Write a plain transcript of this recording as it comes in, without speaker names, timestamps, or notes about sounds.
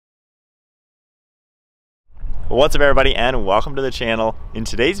What's up everybody and welcome to the channel. In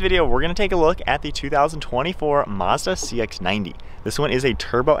today's video we're going to take a look at the 2024 Mazda CX-90. This one is a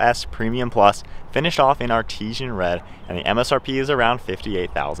Turbo S Premium Plus, finished off in artesian red, and the MSRP is around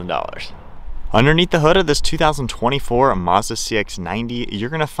 $58,000. Underneath the hood of this 2024 Mazda CX-90, you're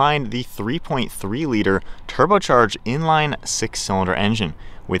going to find the 3.3 liter turbocharged inline 6-cylinder engine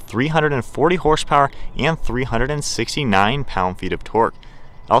with 340 horsepower and 369 pound-feet of torque.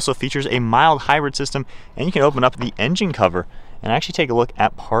 It also features a mild hybrid system, and you can open up the engine cover and actually take a look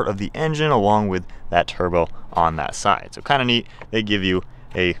at part of the engine along with that turbo on that side. So kind of neat, they give you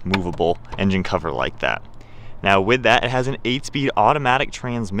a movable engine cover like that. Now with that, it has an 8-speed automatic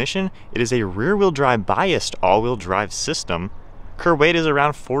transmission. It is a rear-wheel drive biased all-wheel drive system. Curb weight is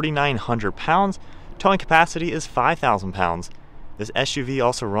around 4,900 pounds. Towing capacity is 5,000 pounds. This SUV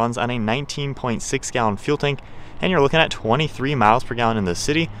also runs on a 19.6 gallon fuel tank, and you're looking at 23 miles per gallon in the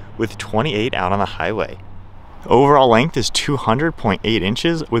city with 28 out on the highway. Overall length is 200.8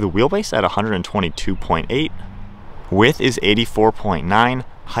 inches with a wheelbase at 122.8. Width is 84.9,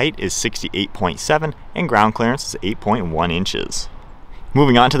 height is 68.7, and ground clearance is 8.1 inches.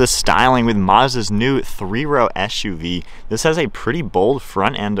 Moving on to the styling with Mazda's new 3-row SUV. This has a pretty bold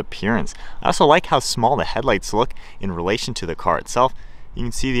front end appearance. I also like how small the headlights look in relation to the car itself. You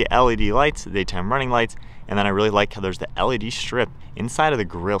can see the LED lights, the daytime running lights, and then I really like how there's the LED strip inside of the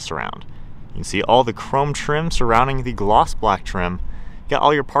grille surround. You can see all the chrome trim surrounding the gloss black trim. You got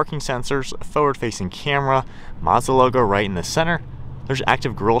all your parking sensors, forward-facing camera, Mazda logo right in the center. There's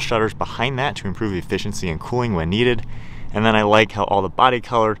active grille shutters behind that to improve efficiency and cooling when needed. And then I like how all the body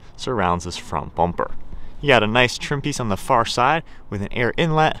color surrounds this front bumper. You got a nice trim piece on the far side with an air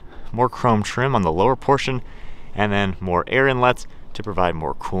inlet, more chrome trim on the lower portion, and then more air inlets to provide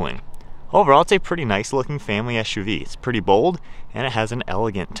more cooling. Overall, it's a pretty nice looking family SUV. It's pretty bold and it has an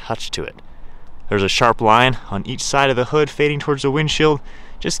elegant touch to it. There's a sharp line on each side of the hood fading towards the windshield,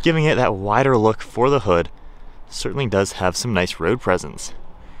 just giving it that wider look for the hood. Certainly does have some nice road presence.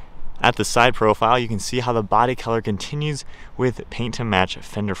 At the side profile, you can see how the body color continues with paint to match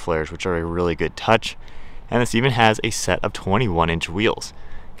fender flares, which are a really good touch. And this even has a set of 21-inch wheels.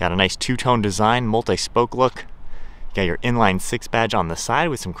 Got a nice two-tone design, multi-spoke look. You got your inline 6 badge on the side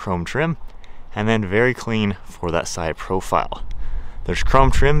with some chrome trim, and then very clean for that side profile. There's chrome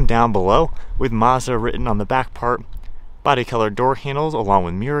trim down below with Mazda written on the back part, body color door handles along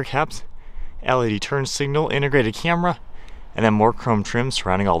with mirror caps, LED turn signal, integrated camera, and then more chrome trim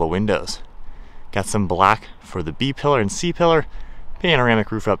surrounding all the windows. Got some black for the B pillar and C pillar, panoramic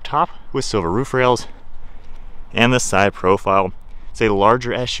roof up top with silver roof rails, and the side profile. It's a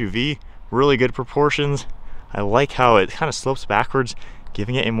larger SUV, really good proportions. I like how it kind of slopes backwards,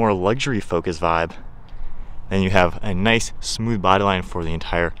 giving it a more luxury focus vibe. Then you have a nice smooth bodyline for the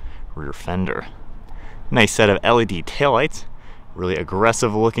entire rear fender. Nice set of LED taillights, really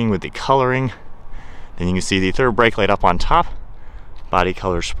aggressive looking with the coloring. Then you can see the third brake light up on top, body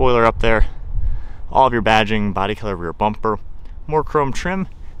color spoiler up there, all of your badging, body color rear bumper, more chrome trim,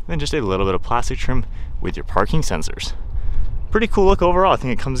 then just a little bit of plastic trim with your parking sensors. Pretty cool look overall. I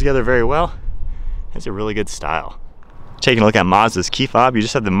think it comes together very well. It's a really good style. Taking a look at Mazda's key fob, you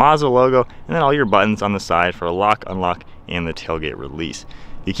just have the Mazda logo and then all your buttons on the side for a lock, unlock, and the tailgate release.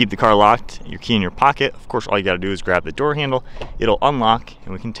 You keep the car locked, your key in your pocket. Of course, all you gotta do is grab the door handle. It'll unlock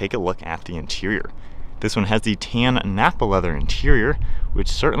and we can take a look at the interior. This one has the tan Nappa leather interior, which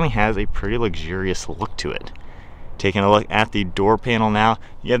certainly has a pretty luxurious look to it. Taking a look at the door panel now,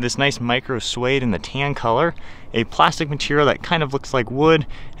 you have this nice micro suede in the tan color, a plastic material that kind of looks like wood,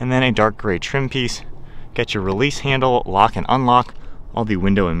 and then a dark gray trim piece. Got your release handle, lock and unlock, all the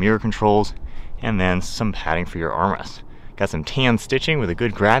window and mirror controls, and then some padding for your armrest. Got some tan stitching with a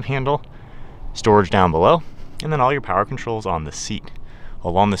good grab handle, storage down below, and then all your power controls on the seat.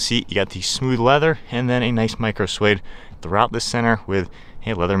 Along the seat, you got the smooth leather and then a nice micro suede throughout the center with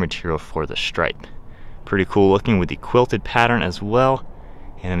a leather material for the stripe. Pretty cool looking with the quilted pattern as well,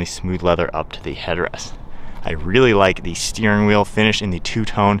 and then the smooth leather up to the headrest. I really like the steering wheel finish in the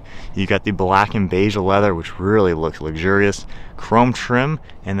two-tone. You got the black and beige leather, which really looks luxurious, chrome trim,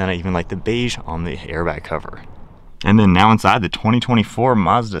 and then I even like the beige on the airbag cover. And then now inside the 2024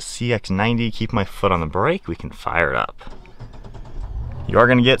 Mazda CX-90, keep my foot on the brake, we can fire it up. You are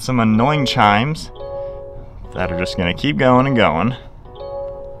gonna get some annoying chimes that are just gonna keep going and going.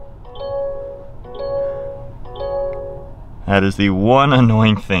 That is the one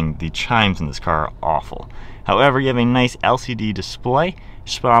annoying thing. The chimes in this car are awful. However, you have a nice LCD display,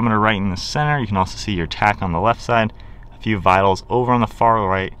 speedometer right in the center. You can also see your tach on the left side, a few vitals over on the far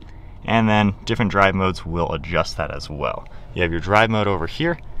right, and then different drive modes will adjust that as well. You have your drive mode over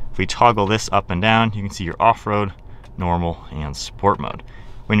here, If we toggle this up and down, you can see your off-road, normal, and sport mode.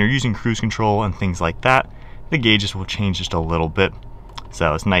 When you're using cruise control and things like that, the gauges will change just a little bit.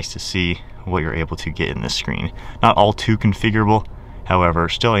 So it's nice to see what you're able to get in this screen. Not all too configurable, however,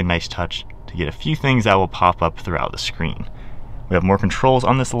 still a nice touch to get a few things that will pop up throughout the screen. We have more controls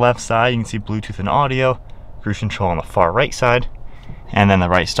on this left side. You can see Bluetooth and audio, cruise control on the far right side, and then the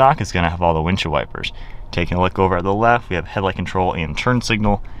right stock is going to have all the windshield wipers. Taking a look over at the left, we have headlight control and turn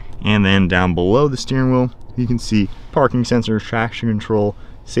signal, and then down below the steering wheel, you can see parking sensor, traction control,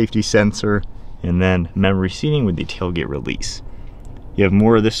 safety sensor, and then memory seating with the tailgate release. You have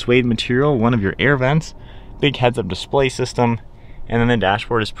more of this suede material, one of your air vents, big heads-up display system, and then the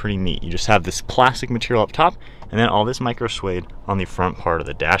dashboard is pretty neat. You just have this plastic material up top, and then all this micro suede on the front part of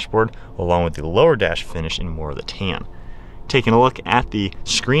the dashboard, along with the lower dash finish in more of the tan. Taking a look at the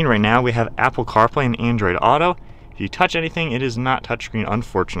screen right now, we have Apple CarPlay and Android Auto. If you touch anything, it is not touchscreen,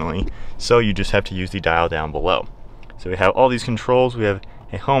 unfortunately, so you just have to use the dial down below. So we have all these controls. We have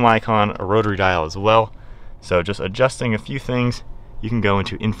a home icon, a rotary dial as well. So just adjusting a few things, you can go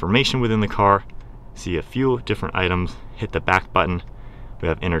into information within the car, see a few different items, hit the back button. We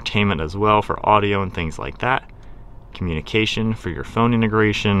have entertainment as well for audio and things like that. Communication for your phone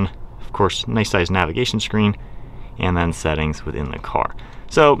integration, of course, nice size navigation screen, and then settings within the car.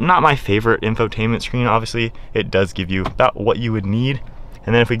 So not my favorite infotainment screen. Obviously, it does give you about what you would need.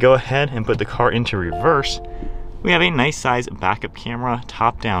 And then if we go ahead and put the car into reverse, we have a nice size backup camera,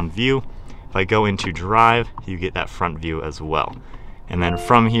 top-down view. If I go into drive, you get that front view as well. And then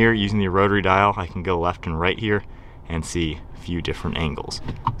from here, using the rotary dial, I can go left and right here and see a few different angles.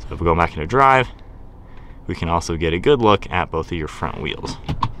 So if we go back into drive, we can also get a good look at both of your front wheels.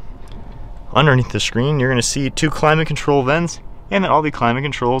 Underneath the screen, you're going to see 2 climate control vents, and then all the climate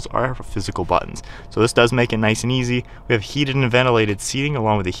controls are physical buttons. So this does make it nice and easy. We have heated and ventilated seating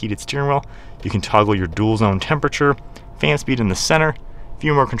along with a heated steering wheel. You can toggle your dual zone temperature, fan speed in the center, a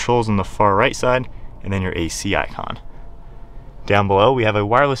few more controls on the far right side, and then your AC icon. Down below, we have a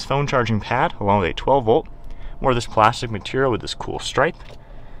wireless phone charging pad along with a 12 volt, more of this plastic material with this cool stripe.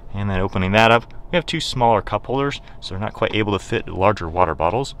 And then opening that up, we have 2 smaller cup holders, so they're not quite able to fit larger water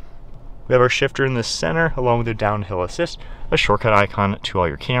bottles. We have our shifter in the center along with the downhill assist, a shortcut icon to all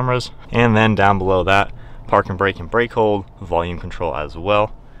your cameras, and then down below that, park and brake hold, volume control as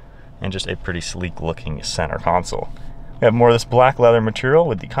well, and just a pretty sleek looking center console. We have more of this black leather material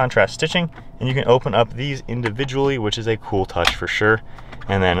with the contrast stitching, and you can open up these individually, which is a cool touch for sure.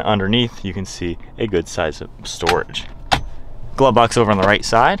 And then underneath, you can see a good size of storage. Glove box over on the right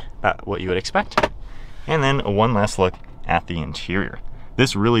side, about what you would expect. And then one last look at the interior.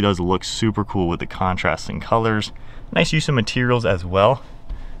 This really does look super cool with the contrasting colors. Nice use of materials as well.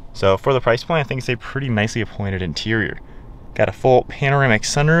 So for the price point, I think it's a pretty nicely appointed interior. Got a full panoramic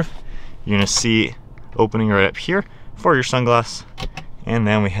sunroof. You're gonna see opening right up here for your sunglasses. And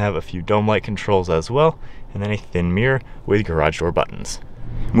then we have a few dome light controls as well, and then a thin mirror with garage door buttons.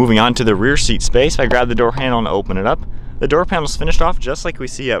 Moving on to the rear seat space, I grabbed the door handle and open it up. The door panel's finished off just like we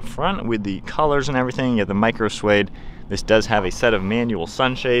see up front with the colors and everything. You have the micro suede. This does have a set of manual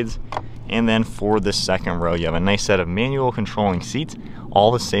sunshades. And then for the second row, you have a nice set of manual controlling seats,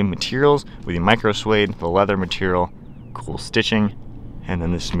 all the same materials with the micro suede, the leather material, cool stitching, and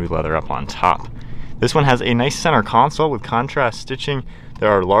then the smooth leather up on top. This one has a nice center console with contrast stitching.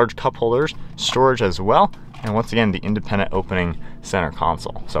 There are large cup holders, storage as well, and once again, the independent opening center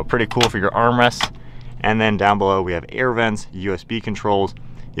console. So pretty cool for your armrests. And then down below, we have air vents, USB controls.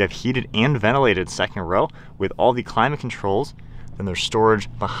 You have heated and ventilated second row with all the climate controls. Then there's storage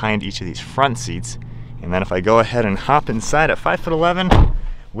behind each of these front seats. And then if I go ahead and hop inside at 5'11",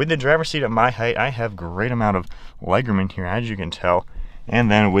 with the driver's seat at my height, I have great amount of legroom in here, as you can tell.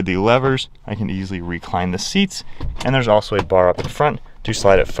 And then with the levers, I can easily recline the seats. And there's also a bar up in front to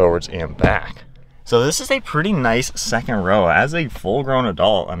slide it forwards and back. So this is a pretty nice second row. As a full-grown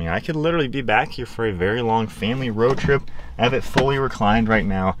adult, I mean, I could literally be back here for a very long family road trip. I have it fully reclined right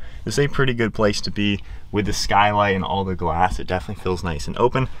now. This is a pretty good place to be with the skylight and all the glass. It definitely feels nice and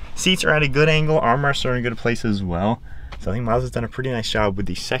open. Seats are at a good angle. Armrests are in a good place as well. So I think Mazda's done a pretty nice job with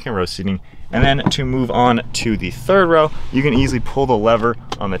the second row seating. And then to move on to the third row, you can easily pull the lever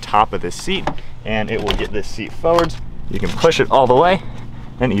on the top of this seat and it will get this seat forwards. You can push it all the way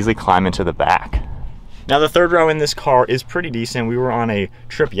and easily climb into the back. Now the third row in this car is pretty decent. We were on a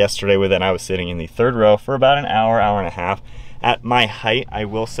trip yesterday with it and I was sitting in the third row for about an hour, hour and a half. At my height, I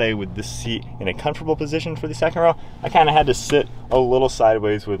will say with this seat in a comfortable position for the second row, I kind of had to sit a little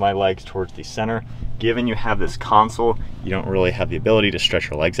sideways with my legs towards the center. Given you have this console, you don't really have the ability to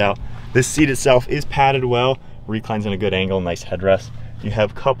stretch your legs out. This seat itself is padded well, reclines in a good angle, nice headrest. You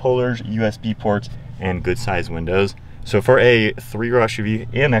have cup holders, USB ports, and good sized windows. So for a 3-row SUV,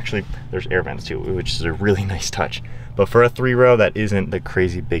 and actually there's air vents too, which is a really nice touch. But for a 3-row that isn't the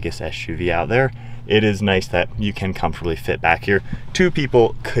crazy biggest SUV out there, it is nice that you can comfortably fit back here. 2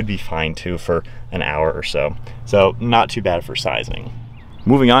 people could be fine too for an hour or so. So not too bad for sizing.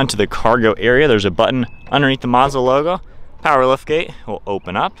 Moving on to the cargo area, there's a button underneath the Mazda logo. Power liftgate will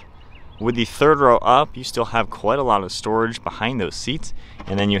open up. With the 3rd row up, you still have quite a lot of storage behind those seats.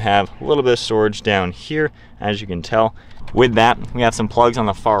 And then you have a little bit of storage down here, as you can tell. With that, we have some plugs on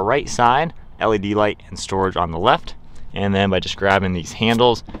the far right side, LED light and storage on the left. And then by just grabbing these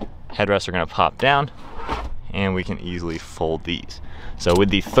handles, headrests are gonna pop down and we can easily fold these. So with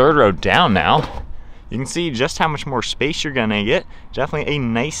the 3rd row down now, you can see just how much more space you're gonna get. Definitely a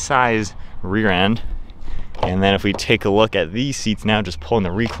nice size rear end. And then if we take a look at these seats now, just pulling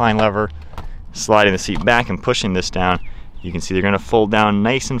the recline lever, sliding the seat back and pushing this down, you can see they're gonna fold down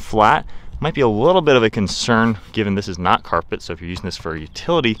nice and flat. Might be a little bit of a concern given this is not carpet, so if you're using this for a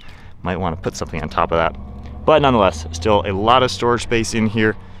utility, might wanna put something on top of that. But nonetheless, still a lot of storage space in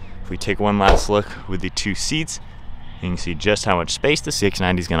here. If we take one last look with the 2 seats, you can see just how much space the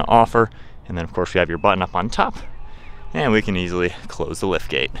CX-90 is gonna offer. And then of course we have your button up on top, and we can easily close the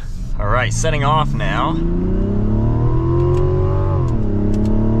liftgate. All right, setting off now.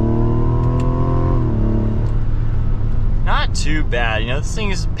 Not too bad, you know, this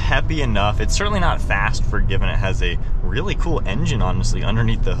thing is peppy enough. It's certainly not fast for given it has a really cool engine, honestly,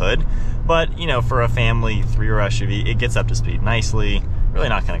 underneath the hood. But, you know, for a family 3-row SUV, it gets up to speed nicely. Really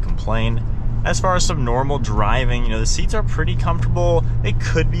not gonna complain. As far as some normal driving, you know, the seats are pretty comfortable. They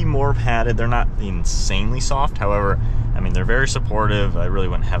could be more padded. They're not insanely soft. However, I mean, they're very supportive. I really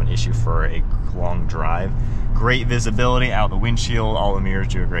wouldn't have an issue for a long drive. Great visibility out the windshield. All the mirrors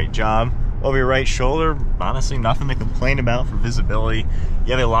do a great job. Over your right shoulder, honestly, nothing to complain about for visibility.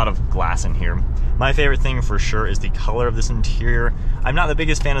 You have a lot of glass in here. My favorite thing for sure is the color of this interior. I'm not the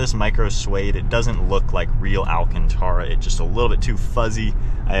biggest fan of this micro suede. It doesn't look like real Alcantara. It's just a little bit too fuzzy.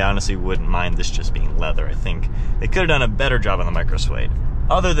 I honestly wouldn't mind this just being leather. I think they could have done a better job on the micro suede.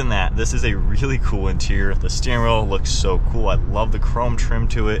 Other than that, this is a really cool interior. The steering wheel looks so cool. I love the chrome trim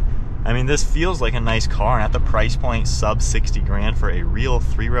to it. I mean, this feels like a nice car, and at the price point, sub 60 grand for a real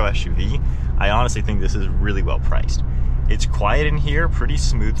 3-row SUV, I honestly think this is really well priced. It's quiet in here, pretty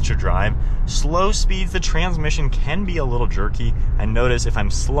smooth to drive. Slow speeds, the transmission can be a little jerky. I notice if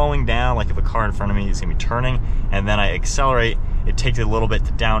I'm slowing down, like if a car in front of me is gonna be turning, and then I accelerate, it takes a little bit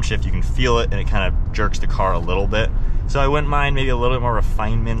to downshift. You can feel it, and it kind of jerks the car a little bit. So I wouldn't mind maybe a little bit more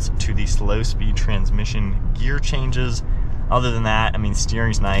refinements to the slow speed transmission gear changes. Other than that, I mean,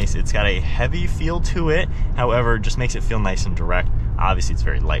 steering's nice. It's got a heavy feel to it. However, it just makes it feel nice and direct. Obviously, it's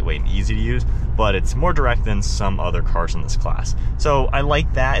very lightweight and easy to use, but it's more direct than some other cars in this class. So I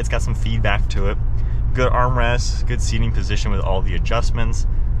like that. It's got some feedback to it. Good armrests, good seating position with all the adjustments.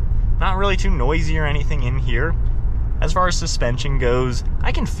 Not really too noisy or anything in here. As far as suspension goes,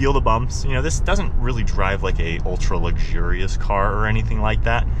 I can feel the bumps. You know, this doesn't really drive like a ultra luxurious car or anything like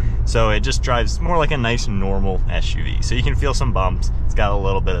that. So it just drives more like a nice normal SUV. So you can feel some bumps. It's got a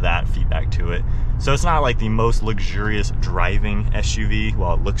little bit of that feedback to it. So it's not like the most luxurious driving SUV.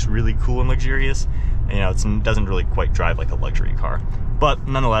 While it looks really cool and luxurious, you know, it doesn't really quite drive like a luxury car. But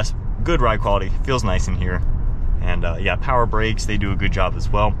nonetheless, good ride quality, feels nice in here. And yeah, power brakes, they do a good job as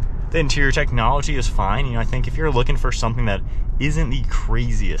well. The interior technology is fine. You know, I think if you're looking for something that isn't the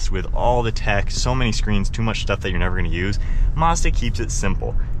craziest with all the tech, so many screens, too much stuff that you're never gonna use, Mazda keeps it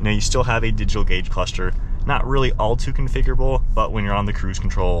simple. You know, you still have a digital gauge cluster, not really all too configurable, but when you're on the cruise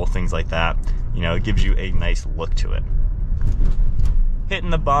control, things like that, you know, it gives you a nice look to it. Hitting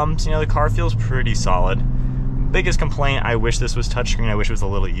the bumps, you know, the car feels pretty solid. Biggest complaint, I wish this was touchscreen. I wish it was a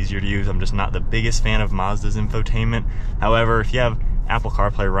little easier to use. I'm just not the biggest fan of Mazda's infotainment. However, if you have Apple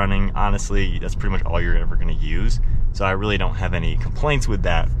CarPlay running, honestly, that's pretty much all you're ever gonna use. So I really don't have any complaints with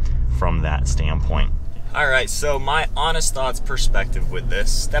that from that standpoint. All right, so my honest thoughts perspective with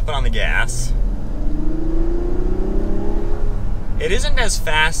this, stepping on the gas. It isn't as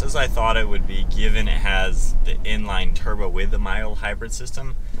fast as I thought it would be, given it has the inline turbo with the mild hybrid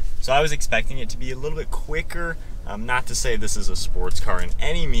system. So I was expecting it to be a little bit quicker. Not to say this is a sports car in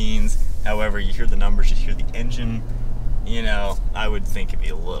any means. However, you hear the numbers, you hear the engine, you know, I would think it'd be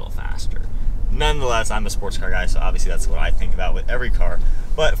a little faster. Nonetheless, I'm a sports car guy, so obviously that's what I think about with every car.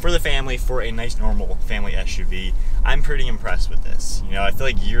 But for the family, for a nice normal family SUV, I'm pretty impressed with this. You know, I feel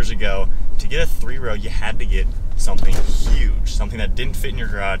like years ago, to get a 3-row, you had to get something huge, something that didn't fit in your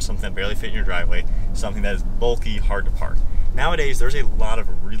garage, something that barely fit in your driveway, something that is bulky, hard to park. Nowadays, there's a lot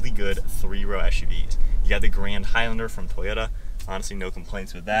of really good 3-row SUVs. You got the Grand Highlander from Toyota. Honestly, no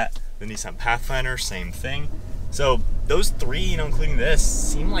complaints with that. The Nissan Pathfinder, same thing. So those three, you know, including this,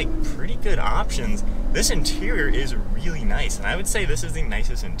 seem like pretty good options. This interior is really nice, and I would say this is the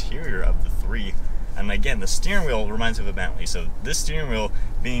nicest interior of the three. And again, the steering wheel reminds me of a Bentley. So this steering wheel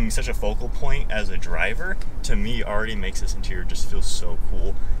being such a focal point as a driver, to me already makes this interior just feel so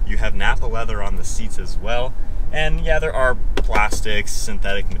cool. You have Napa leather on the seats as well. And yeah, there are plastics,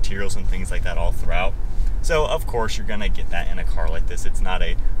 synthetic materials, and things like that all throughout. So of course you're gonna get that in a car like this. It's not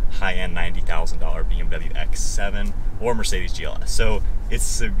a high-end $90,000 BMW X7 or Mercedes GLS. So it's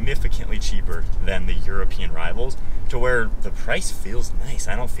significantly cheaper than the European rivals, to where the price feels nice.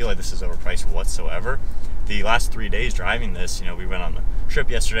 I don't feel like this is overpriced whatsoever. The last 3 days driving this, you know, we went on the trip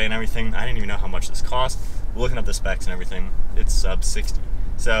yesterday and everything. I didn't even know how much this cost. Looking up the specs and everything, it's sub 60.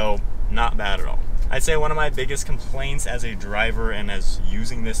 So not bad at all. I'd say one of my biggest complaints as a driver and as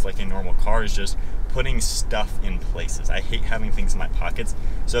using this like a normal car is just putting stuff in places. I hate having things in my pockets.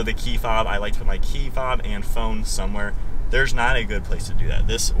 So the key fob, I like to put my key fob and phone somewhere. There's not a good place to do that.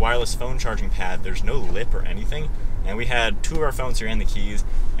 This wireless phone charging pad, there's no lip or anything. And we had 2 of our phones here and the keys.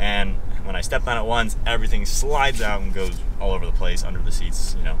 And when I stepped on it once, everything slides out and goes all over the place under the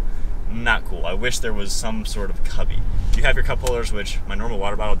seats, you know. Not cool. I wish there was some sort of cubby. You have your cup holders, which my normal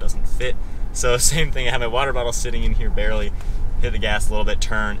water bottle doesn't fit. So same thing, I have my water bottle sitting in here barely, hit the gas a little bit,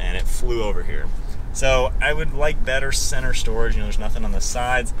 turn, and it flew over here. So I would like better center storage. You know, there's nothing on the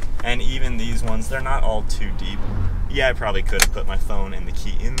sides, and even these ones, they're not all too deep. Yeah, I probably could have put my phone and the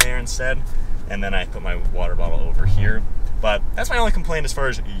key in there instead, and then I put my water bottle over here. But that's my only complaint as far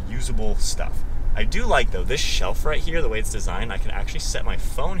as usable stuff. I do like, though, this shelf right here, the way it's designed, I can actually set my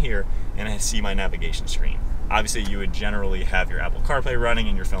phone here and I see my navigation screen. Obviously, you would generally have your Apple CarPlay running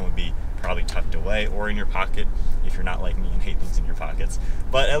and your phone would be probably tucked away or in your pocket if you're not like me and hate things in your pockets.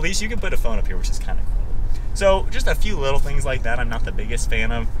 But at least you can put a phone up here, which is kind of cool. So just a few little things like that I'm not the biggest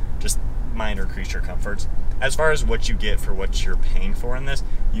fan of, just minor creature comforts. As far as what you get for what you're paying for in this,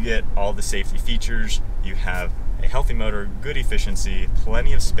 you get all the safety features, you have a healthy motor, good efficiency,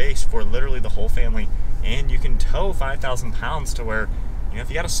 plenty of space for literally the whole family, and you can tow 5,000 pounds to where, you know, if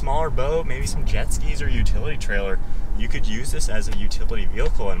you got a smaller boat, maybe some jet skis or utility trailer, you could use this as a utility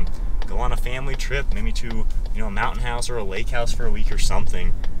vehicle and go on a family trip, maybe to, you know, a mountain house or a lake house for a week or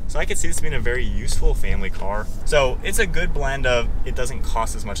something. So I could see this being a very useful family car. So it's a good blend of, it doesn't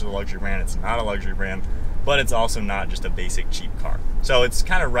cost as much as a luxury brand, it's not a luxury brand, but it's also not just a basic cheap car. So it's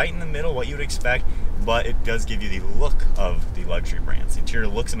kind of right in the middle, what you would expect, but it does give you the look of the luxury brands. The interior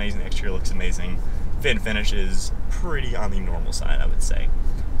looks amazing, the exterior looks amazing. Fit and finish is pretty on the normal side, I would say.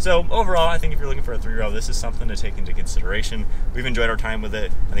 So overall, I think if you're looking for a 3-row, this is something to take into consideration. We've enjoyed our time with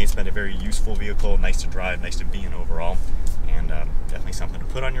it. I think it's been a very useful vehicle, nice to drive, nice to be in overall, and definitely something to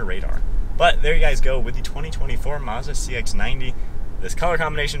put on your radar. But there you guys go with the 2024 Mazda CX-90. This color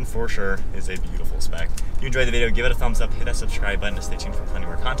combination for sure is a beautiful spec. If you enjoyed the video, give it a thumbs up, hit that subscribe button to stay tuned for plenty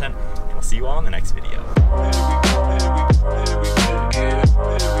more content, and I'll see you all in the next video.